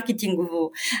само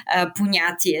маркетингово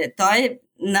понятие, то е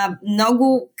на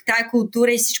много, тая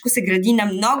култура и всичко се гради на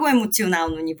много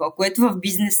емоционално ниво, което в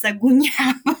бизнеса го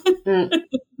няма.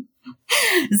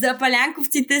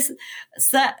 Запалянковците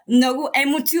са много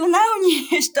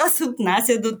емоционални, що се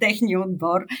отнася до техния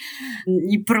отбор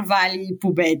и провали и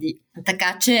победи.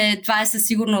 Така че това е със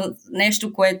сигурно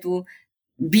нещо, което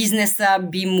бизнеса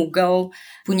би могъл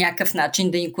по някакъв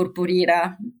начин да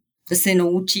инкорпорира, да се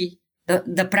научи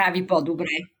да прави по-добре,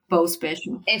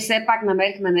 по-успешно. Все пак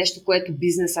намерихме нещо, което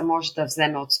бизнеса може да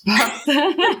вземе от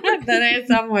спорта. Да не е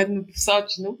само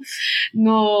еднопосочно.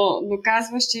 Но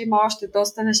казваш, че има още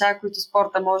доста неща, които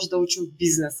спорта може да учи от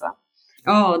бизнеса.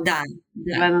 О, да.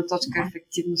 Гледна точка,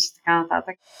 ефективност и така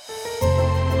нататък.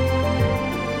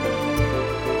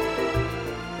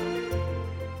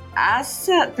 Аз,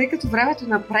 тъй като времето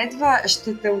напредва,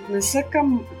 ще те отнеса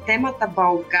към темата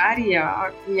България,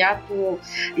 която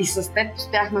и с теб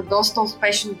успяхме доста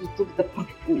успешно до тук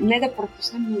не да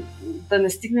пропуснем, но да не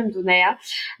стигнем до нея.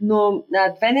 Но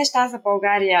две неща за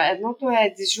България. Едното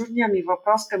е дежурния ми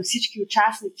въпрос към всички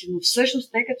участници, но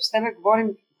всъщност, тъй като с тебе говорим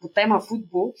по тема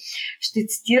футбол, ще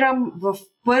цитирам в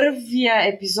първия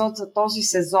епизод за този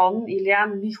сезон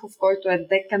Илиян Михов, който е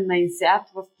декан на ИНСЕАД,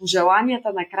 в пожеланията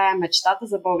на края мечтата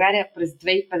за България през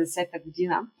 2050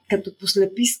 година, като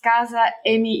послепис каза,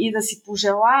 и да си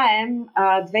пожелаем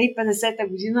 2050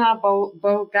 година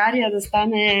България да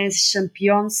стане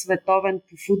шампион световен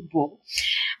по футбол.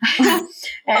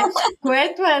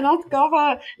 Което е едно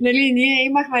такова, нали, ние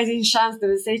имахме един шанс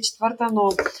 94-та, но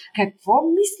какво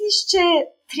мислиш, че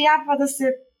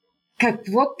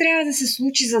какво трябва да се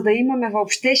случи, за да имаме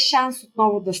въобще шанс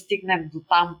отново да стигнем до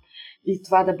там и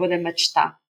това да бъде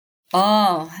мечта?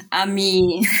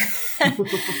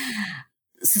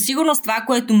 Със сигурност това,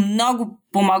 което много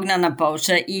помогна на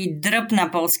Полша и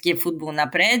дръпна полския футбол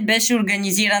напред, беше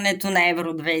организирането на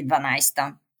Евро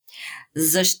 2012.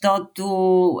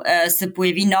 Защото се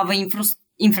появи нова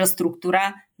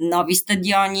инфраструктура, нови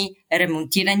стадиони,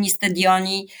 ремонтирани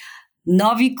стадиони,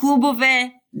 нови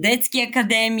клубове, детски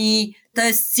академии,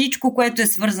 т.е. всичко, което е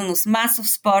свързано с масов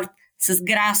спорт, с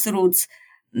grassroots.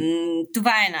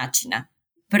 Това е начина.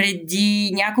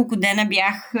 Преди няколко дена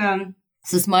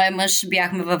с моя мъж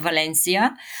бяхме във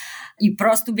Валенсия и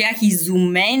просто бях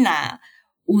изумена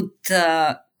от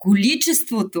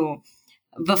количеството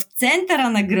в центъра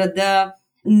на града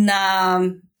на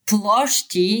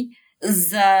площи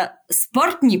за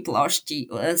спортни площи,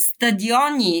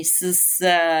 стадиони с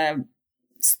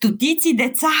стотици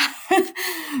деца,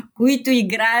 които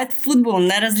играят футбол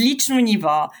на различно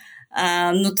ниво.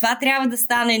 Но това трябва да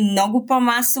стане много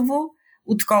по-масово,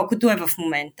 отколкото е в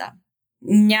момента.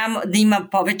 Няма да има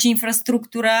повече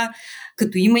инфраструктура.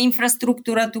 Като има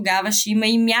инфраструктура, тогава ще има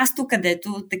и място,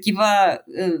 където такива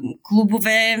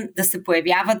клубове да се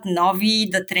появяват нови,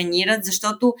 да тренират,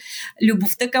 защото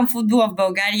любовта към футбола в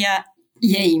България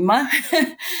я има.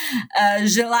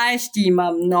 Желаещи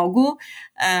има много,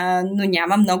 но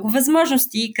няма много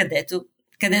възможности,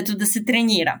 където да се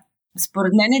тренира.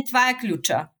 Според мен това е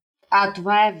ключа.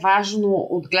 Това е важно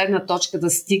от гледна точка да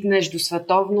стигнеш до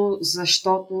световно,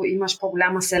 защото имаш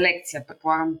по-голяма селекция.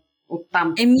 Предполагам,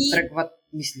 оттам тръгват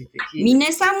мислите ти.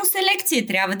 Не само селекция,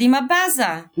 трябва да има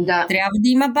база. Да. Трябва да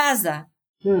има база.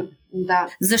 Да.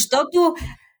 Защото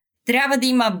трябва да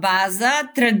има база.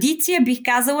 Традиция бих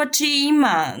казала, че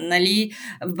има. Нали?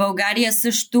 В България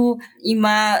също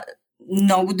има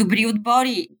много добри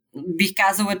отбори. Бих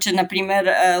казала, че,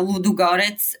 например,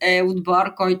 Лудогорец е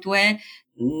отбор, който е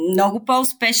много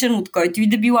по-успешен, от който и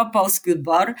да била полски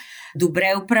отбор.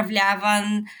 Добре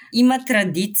управляван. Има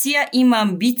традиция, има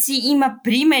амбиции, има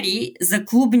примери за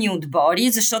клубни отбори,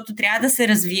 защото трябва да се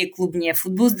развие клубния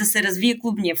футбол. За да се развие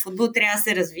клубния футбол, трябва да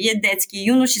се развие детски и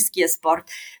юношеския спорт.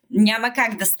 Няма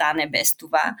как да стане без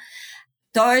това.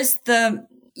 Тоест,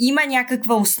 има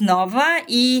някаква основа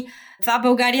и това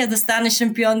България да стане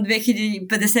шампион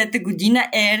 2050 година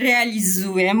е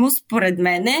реализуемо, според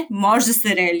мене. Може да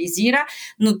се реализира,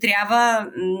 но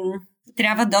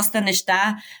трябва доста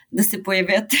неща да се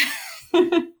появят.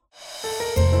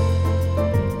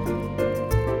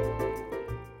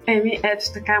 Ето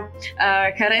така.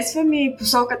 Харесва ми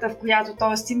посоката, в която,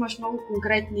 т.е. имаш много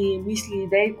конкретни мисли и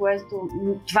идеи, което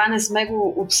това не сме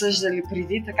го обсъждали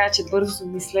преди, така че бързо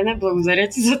мислене. Благодаря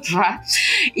ти за това.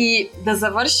 И да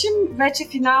завършим вече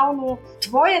финално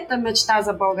твоята мечта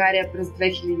за България през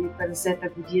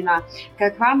 2050 година.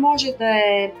 Каква може да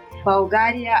е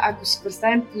България, ако си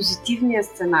представим позитивния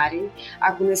сценарий,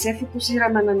 ако не се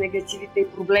фокусираме на негативите и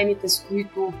проблемите, с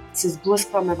които се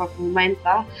сблъскваме в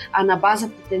момента, а на база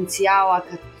потенциала,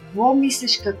 какво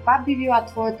мислиш, каква би била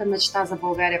твоята мечта за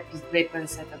България през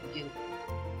 2050 година?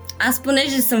 Аз,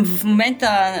 понеже съм в момента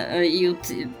и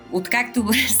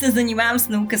откакто се занимавам с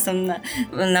наука, съм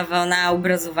на вълна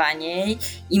образование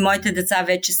и моите деца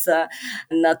вече са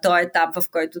на този етап, в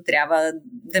който трябва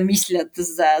да мислят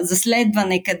за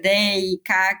следване, къде и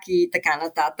как и така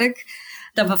нататък.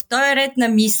 В този ред на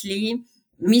мисли,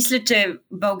 мисля, че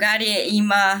България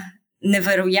има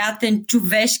невероятен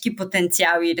човешки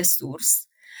потенциал и ресурс.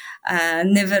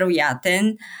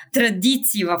 Невероятен,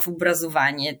 традиции в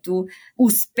образованието,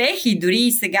 успехи дори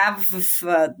и сега в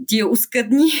тия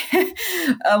оскъдни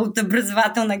от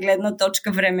образователна гледна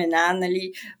точка времена,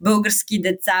 нали, български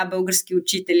деца, български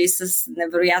учители с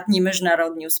невероятни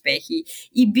международни успехи.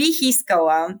 И бих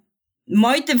искала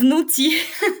моите внуци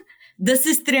да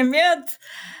се стремят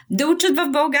да учат в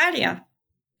България.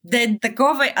 Да е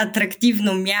такова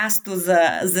атрактивно място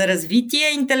за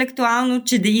развитие интелектуално,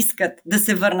 че да искат да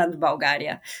се върнат в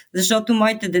България. Защото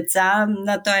моите деца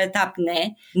на този етап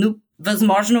не, но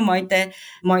възможно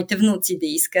моите внуци да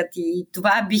искат и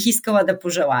това бих искала да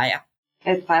пожелая.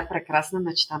 Това е прекрасна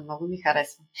мечта, много ми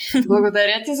харесва.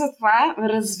 Благодаря ти за това.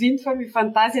 Развинтва ми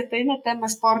фантазията и на тема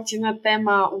спорт, и на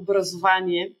тема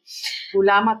образование.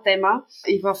 Голяма тема.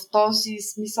 И в този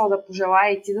смисъл да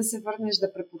пожелая и ти да се върнеш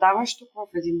да преподаваш тук в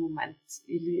един момент.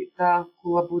 Или да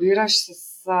колаборираш с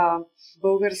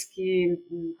български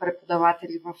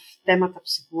преподаватели в темата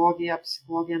психология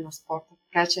на спорта.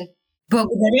 Така че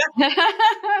благодаря.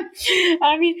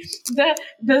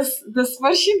 Да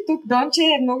свършим тук, Донче.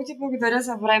 Много ти благодаря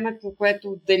за времето, което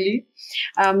отдели.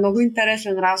 Много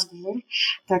интересен разговор.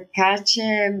 Така че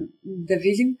да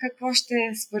видим какво ще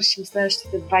свършим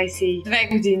следващите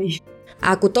 22 години.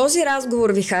 Ако този разговор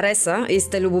ви хареса и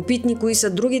сте любопитни кои са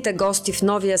другите гости в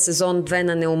новия сезон 2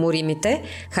 на Неуморимите,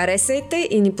 харесайте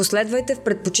и ни последвайте в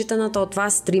предпочитаната от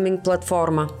вас стриминг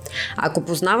платформа. Ако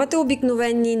познавате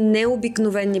обикновени,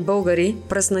 необикновени българи,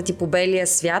 пръснати по белия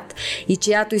свят и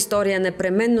чиято история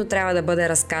непременно трябва да бъде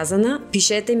разказана,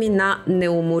 пишете ми на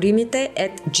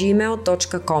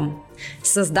neumоримите@gmail.com.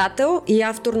 Създател и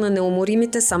автор на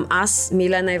Неуморимите съм аз,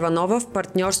 Милена Иванова, в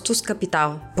партньорство с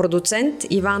Капитал. Продуцент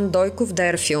Иван Дойков,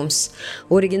 DR Films.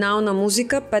 Оригинална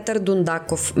музика Петър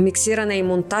Дундаков. Миксиране и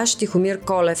монтаж Тихомир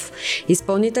Колев.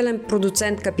 Изпълнителен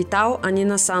продуцент Капитал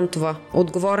Анина Сантова.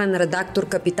 Отговорен редактор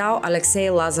Капитал Алексей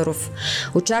Лазаров.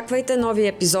 Очаквайте нови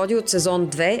епизоди от сезон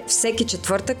 2 всеки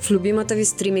четвъртък в любимата ви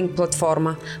стриминг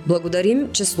платформа.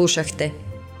 Благодарим, че слушахте.